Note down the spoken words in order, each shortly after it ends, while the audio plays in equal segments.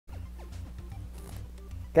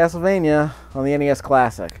Castlevania on the NES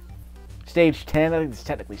Classic. Stage 10, I think it's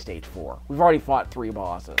technically Stage 4. We've already fought 3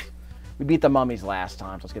 bosses. We beat the mummies last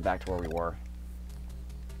time, so let's get back to where we were.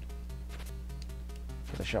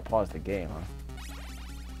 I should pause the game,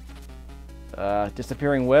 huh?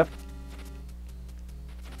 Disappearing whip.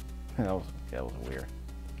 that was weird.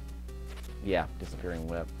 Yeah, disappearing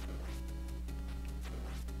whip.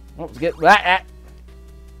 Oh, let's get that.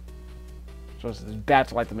 So these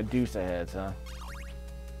bats are like the Medusa heads, huh?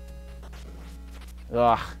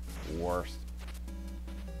 Ugh, worst.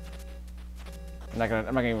 I'm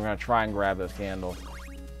not even gonna try and grab those candles.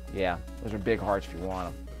 Yeah, those are big hearts if you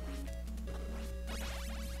want them.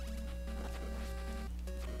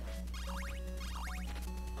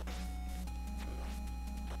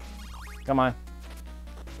 Come on.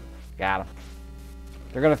 Got him.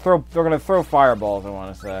 They're gonna throw fireballs, I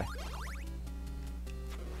wanna say.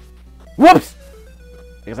 Whoops!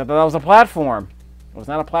 Because I thought that was a platform. It was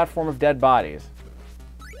not a platform of dead bodies.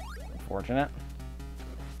 Unfortunate.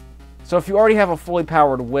 So if you already have a fully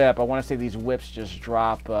powered whip, I want to say these whips just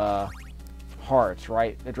drop hearts,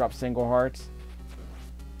 right? They drop single hearts.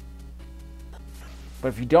 But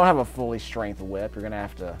if you don't have a fully strength whip, you're going to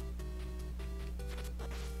have to...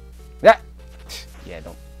 Yeah,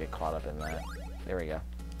 don't get caught up in that. There we go.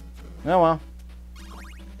 Oh well.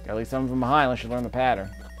 Gotta leave some of them behind unless you learn the pattern.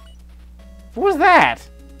 What was that?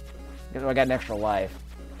 I got an extra life.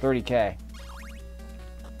 30k.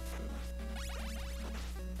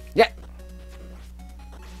 Yeah.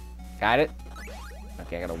 Got it.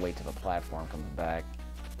 Okay, I gotta wait till the platform comes back.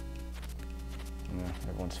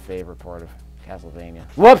 Everyone's favorite part of Castlevania.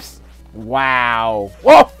 Whoops! Wow.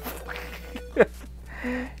 Whoa!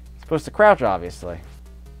 Supposed to crouch, obviously.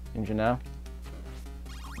 Didn't you know?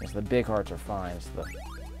 Yes, the big hearts are fine. It's the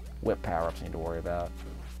whip power-ups I need to worry about.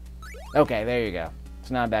 Okay, there you go.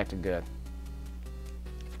 So now I'm back to good.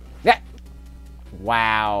 Yeah!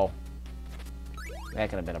 Wow. That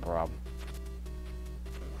could have been a problem.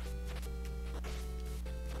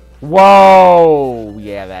 Whoa!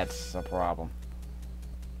 Yeah, that's a problem.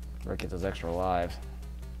 Where it gets those extra lives.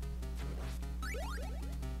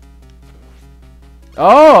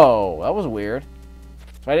 Oh, that was weird.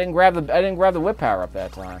 So I didn't grab the whip power up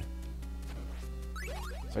that time.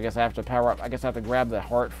 So I guess I have to power up. I guess I have to grab the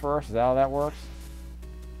heart first. Is that how that works?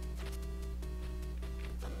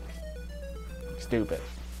 Stupid.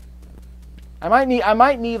 I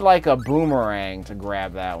might need like a boomerang to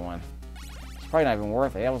grab that one. It's probably not even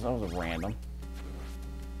worth it. That was random.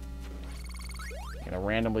 You know,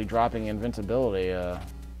 randomly dropping invincibility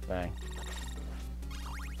thing.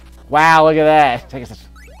 Wow, look at that. I guess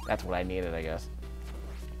that's what I needed, I guess.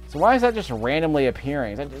 So why is that just randomly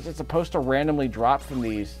appearing? Is it supposed to randomly drop from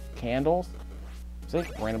these candles? See,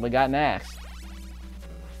 randomly got an axe.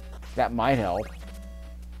 That might help.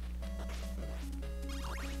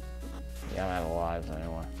 Yeah, I'm out of lives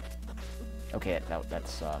anyway. Okay, that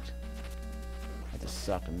sucked. That just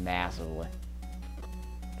sucked massively.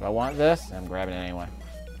 Do I want this? I'm grabbing it anyway.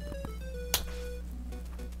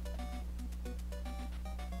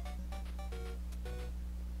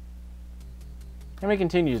 How many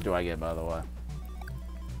continues do I get, by the way?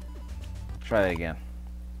 Try that again.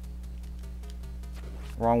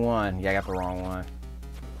 Wrong one. Yeah, I got the wrong one.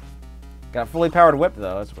 Got a fully powered whip,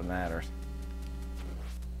 though. That's what matters.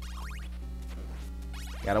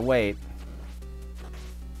 Gotta wait.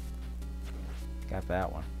 Got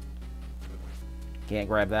that one. Can't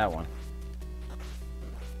grab that one.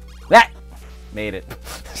 That! Made it.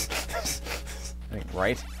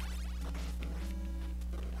 Right?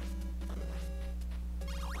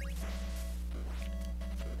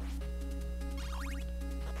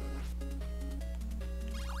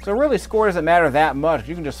 So really, score doesn't matter that much.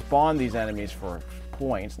 You can just spawn these enemies for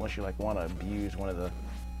points, unless you like want to abuse one of the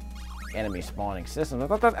enemy spawning systems.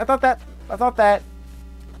 I thought that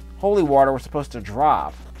holy water was supposed to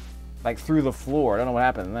drop, like through the floor. I don't know what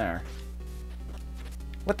happened there.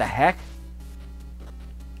 What the heck?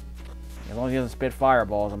 As long as he doesn't spit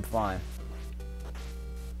fireballs, I'm fine.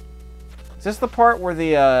 Is this the part where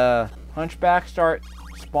the hunchbacks start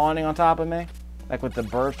spawning on top of me, like with the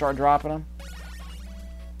birds start dropping them?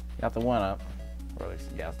 Got the one up. Or at least,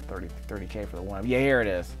 yeah, 30k for the one up. Yeah, here it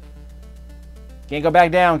is. Can't go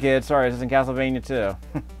back down, kid. Sorry, this is in Castlevania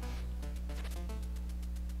 2.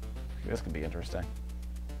 This could be interesting.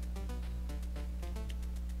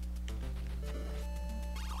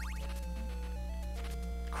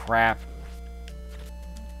 Crap.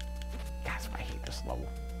 That's why I hate this level.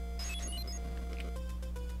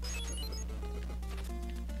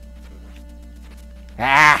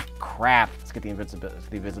 Ah, crap. Let's get the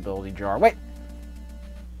invisibility jar. Wait.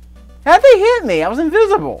 How'd they hit me? I was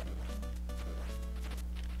invisible.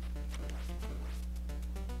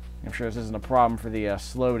 I'm sure this isn't a problem for the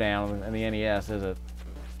slowdown in the NES, is it?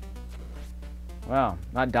 Wow,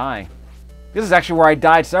 not dying. This is actually where I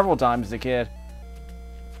died several times as a kid.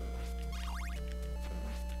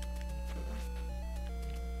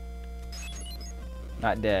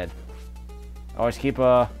 Not dead. Always keep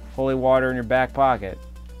holy water in your back pocket.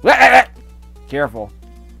 Careful.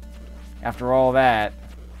 After all that.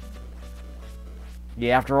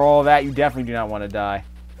 Yeah, after all that, you definitely do not want to die.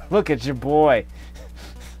 Look at your boy.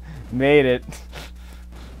 Made it.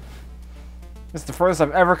 This is the furthest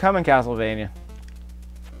I've ever come in Castlevania.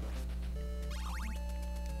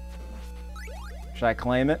 Should I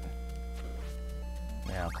claim it?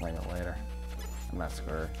 Yeah, I'll claim it later. I'm not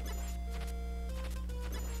scared.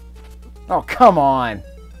 Oh, come on!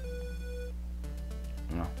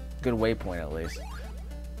 Oh, good waypoint, at least.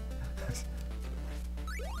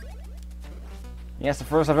 Yeah, it's the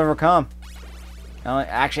furthest I've ever come.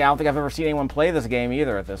 Actually, I don't think I've ever seen anyone play this game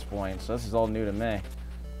either at this point, so this is all new to me.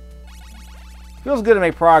 Feels good to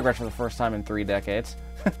make progress for the first time in 3 decades.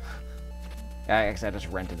 I just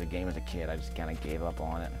rented the game as a kid. I just kind of gave up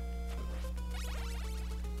on it.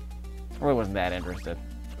 I really wasn't that interested.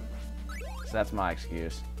 So that's my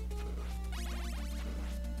excuse.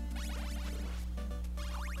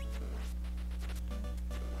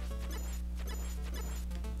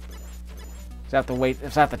 So I have to wait.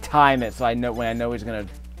 So I have to time it so I know when I know he's gonna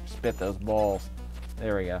spit those balls.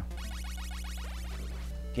 There we go.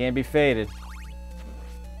 Can't be faded.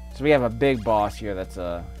 So we have a big boss here that's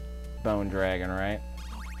a bone dragon, right?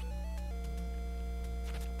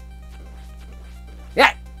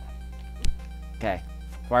 Yeah. Okay.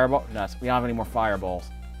 Fireball. No, we don't have any more fireballs.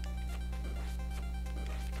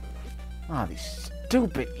 Oh, these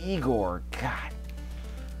stupid Igor. God.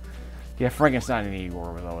 Yeah, Frankenstein and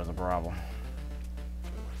Igor was always a problem.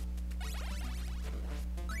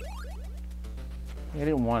 I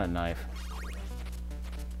didn't want a knife.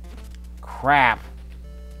 Crap.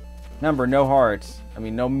 Remember, no hearts. I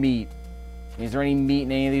mean, no meat. Is there any meat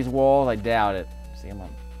in any of these walls? I doubt it. See, I'm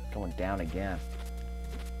going down again.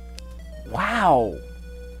 Wow.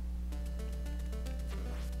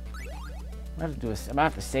 I'm gonna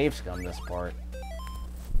have to save scum this part.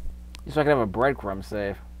 Just so I can have a breadcrumb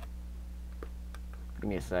save. Give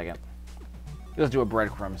me a second. Let's do a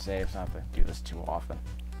breadcrumb save, so I don't have to do this too often.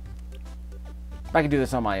 If I can do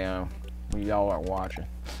this on my own, when y'all aren't watching.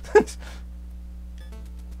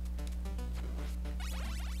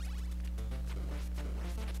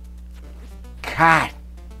 God!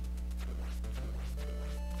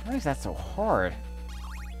 Why is that so hard?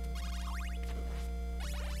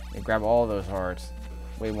 You grab all those hearts.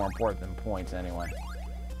 Way more important than points, anyway.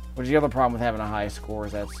 Which is the other problem with having a high score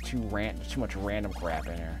is that's too much random crap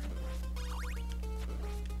in here.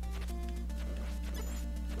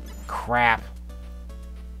 Crap.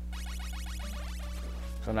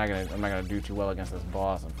 So I'm not gonna do too well against this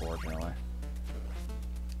boss, unfortunately.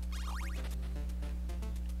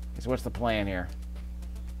 So what's the plan here?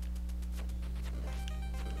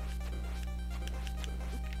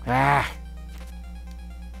 Ah!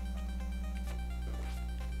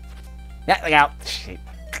 Yeah, look out! Shit.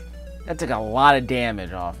 That took a lot of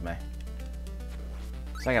damage off me.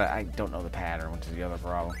 So I don't know the pattern, which is the other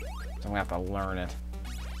problem. So I'm gonna have to learn it.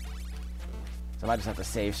 So I might just have to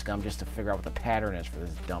save scum just to figure out what the pattern is for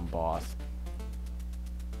this dumb boss.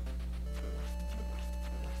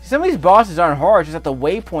 Some of these bosses aren't hard, just that the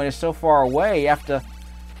waypoint is so far away, you have to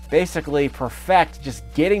basically perfect just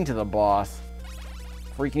getting to the boss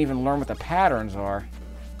before you can even learn what the patterns are.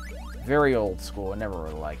 Very old school. I never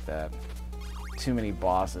really liked that. Too many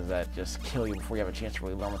bosses that just kill you before you have a chance to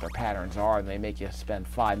really learn what their patterns are, and they make you spend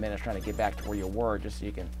 5 minutes trying to get back to where you were just so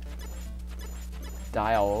you can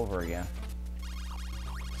die all over again.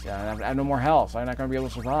 See, I have no more health, so I'm not going to be able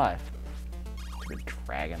to survive. Stupid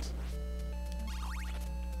dragons.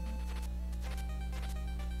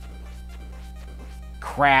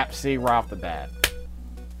 Crap, see, right off the bat.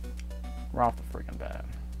 Right off the freaking bat.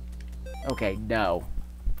 Okay, no.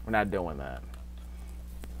 We're not doing that.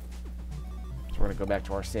 So we're going to go back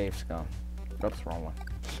to our save scum. Oops, wrong one.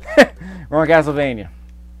 We're on Castlevania.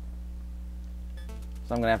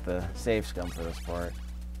 So I'm going to have to save scum for this part.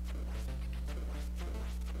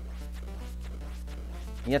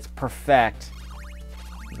 Let's perfect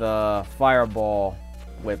the fireball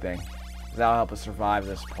whipping. That'll help us survive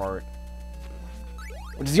this part.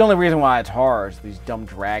 Which is the only reason why it's hard, is these dumb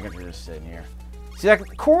dragons are just sitting here. See,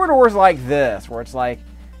 like, corridors like this, where it's like,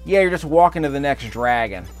 yeah, you're just walking to the next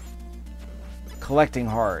dragon. Collecting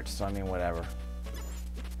hearts, so I mean, whatever.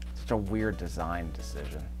 Such a weird design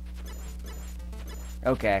decision.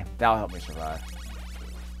 Okay, that'll help me survive.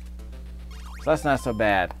 So that's not so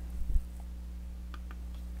bad.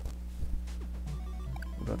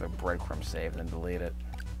 We'll go to the breadcrumb save and then delete it.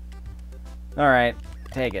 Alright,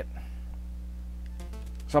 take it.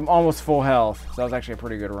 So I'm almost full health, so that was actually a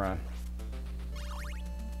pretty good run.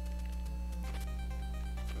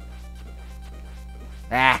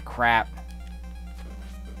 Ah, crap.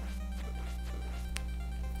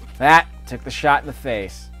 That took the shot in the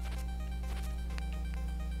face.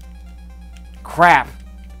 Crap.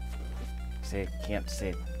 See, can't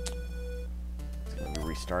see. Let me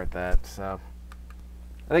restart that. So,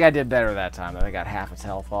 I think I did better that time. I think I got half its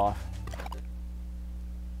health off.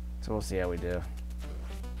 So we'll see how we do.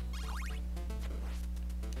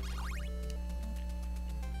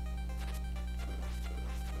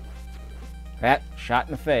 That shot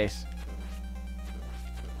in the face.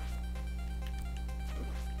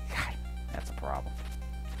 God, that's a problem.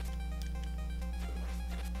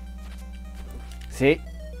 See?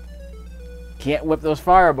 Can't whip those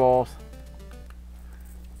fireballs.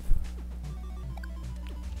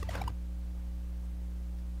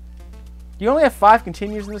 You only have 5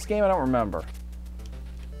 continues in this game? I don't remember.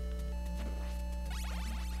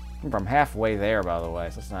 I'm halfway there, by the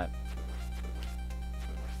way, so it's not...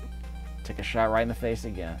 Take a shot right in the face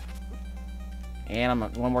again.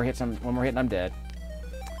 And one more hit and I'm dead.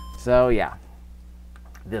 So, yeah.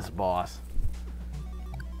 This boss.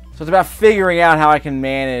 So it's about figuring out how I can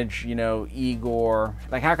manage, you know, Igor.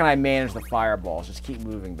 Like, how can I manage the fireballs? Just keep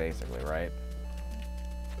moving, basically, right?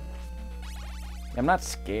 I'm not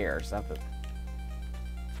scared. It's not that...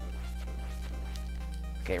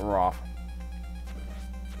 Okay, we're off.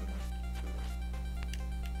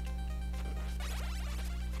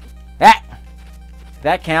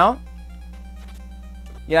 That count?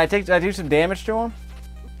 Yeah, I do some damage to him?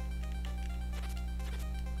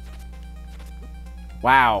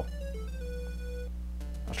 Wow.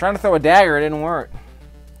 I was trying to throw a dagger, it didn't work.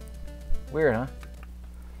 Weird, huh?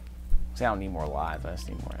 See, I don't need more lives. I just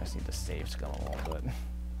need to save scum a little bit.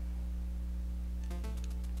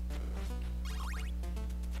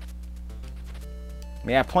 I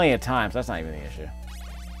mean, I have plenty of time, so that's not even the issue.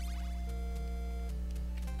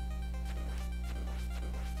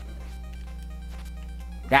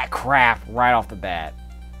 That crap right off the bat.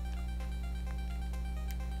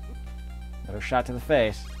 Another shot to the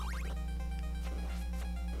face.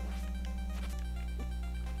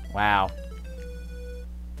 Wow.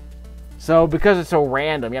 So because it's so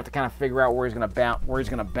random, you have to kind of figure out where he's gonna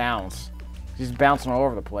bounce. He's bouncing all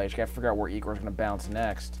over the place. You gotta figure out where Igor's gonna bounce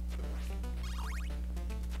next.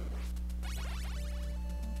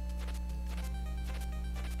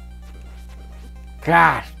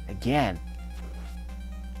 God, again.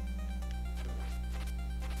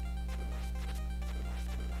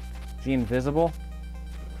 Is he invisible?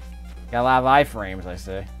 Got a lot of iframes, I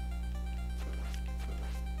see.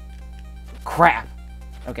 Crap!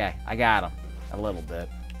 Okay, I got him. A little bit.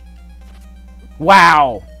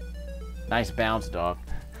 Wow! Nice bounce, dog.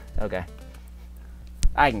 Okay.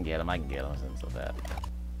 I can get him. It's not so bad.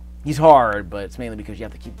 He's hard, but it's mainly because you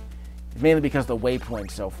have to keep... It's mainly because the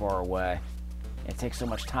waypoint's so far away. It takes so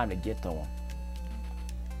much time to get to him.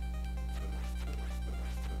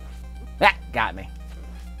 That got me.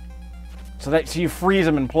 So you freeze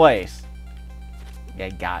him in place. Yeah,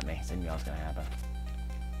 he got me. So you know what's gonna happen.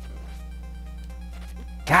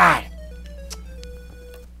 God!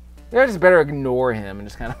 Maybe I just better ignore him and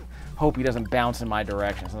just kind of hope he doesn't bounce in my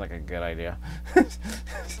direction. Sounds like a good idea. There's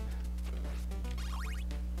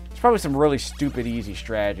probably some really stupid, easy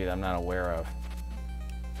strategy that I'm not aware of.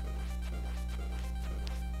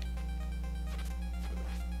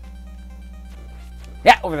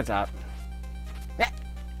 Yeah, over the top. Yeah.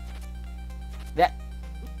 Yeah.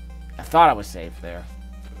 I thought I was safe there.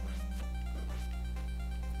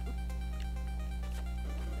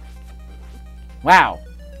 Wow.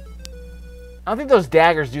 I don't think those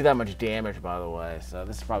daggers do that much damage, by the way, so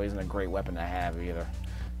this probably isn't a great weapon to have either.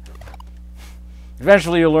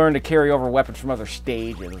 Eventually you'll learn to carry over weapons from other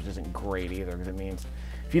stages, which isn't great either, because it means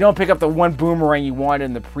if you don't pick up the one boomerang you wanted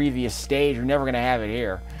in the previous stage, you're never going to have it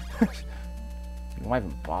here. Why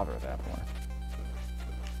even bother at that point?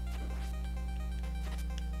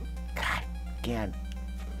 God, again.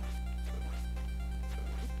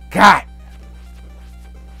 God!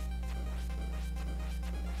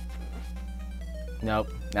 Nope,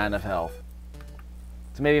 not enough health.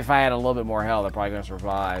 So maybe if I had a little bit more health, I'm probably going to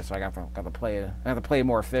survive. So I have to play it. I have to play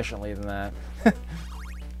more efficiently than that.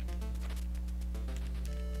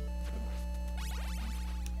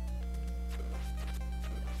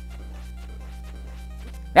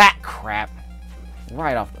 Ah, crap!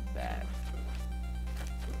 Right off the bat.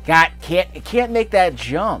 God, it can't make that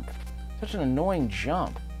jump. Such an annoying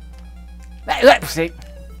jump. See,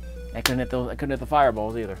 I couldn't hit the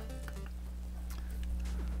fireballs either.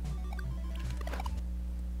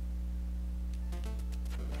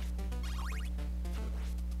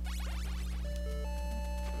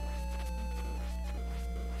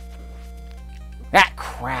 Ah,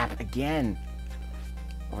 crap, again.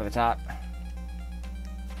 Over the top.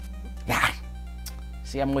 Yeah.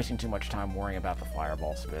 See, I'm wasting too much time worrying about the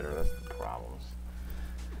fireball spitter. That's the problem.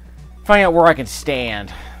 Finding out where I can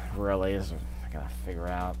stand, really, is what I gotta figure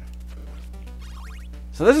out.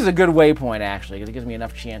 So this is a good waypoint, actually, because it gives me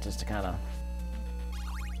enough chances to kind of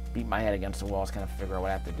beat my head against the walls, kind of figure out what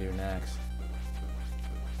I have to do next.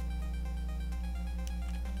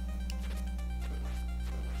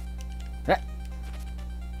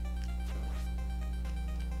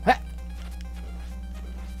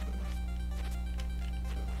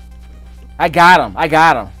 I got him. I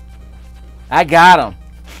got him. I got him.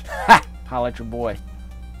 Ha! Holla at your boy.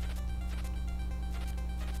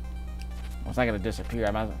 Well, it's not going to disappear.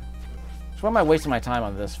 So what am I wasting my time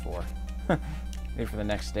on this for? Maybe for the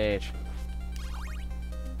next stage.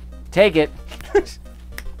 Take it.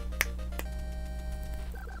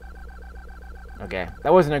 Okay.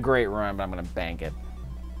 That wasn't a great run, but I'm going to bank it.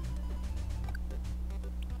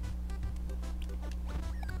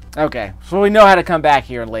 Okay, so we know how to come back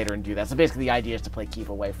here later and do that. So basically the idea is to play keep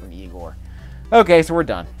away from Igor. Okay, so we're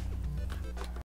done.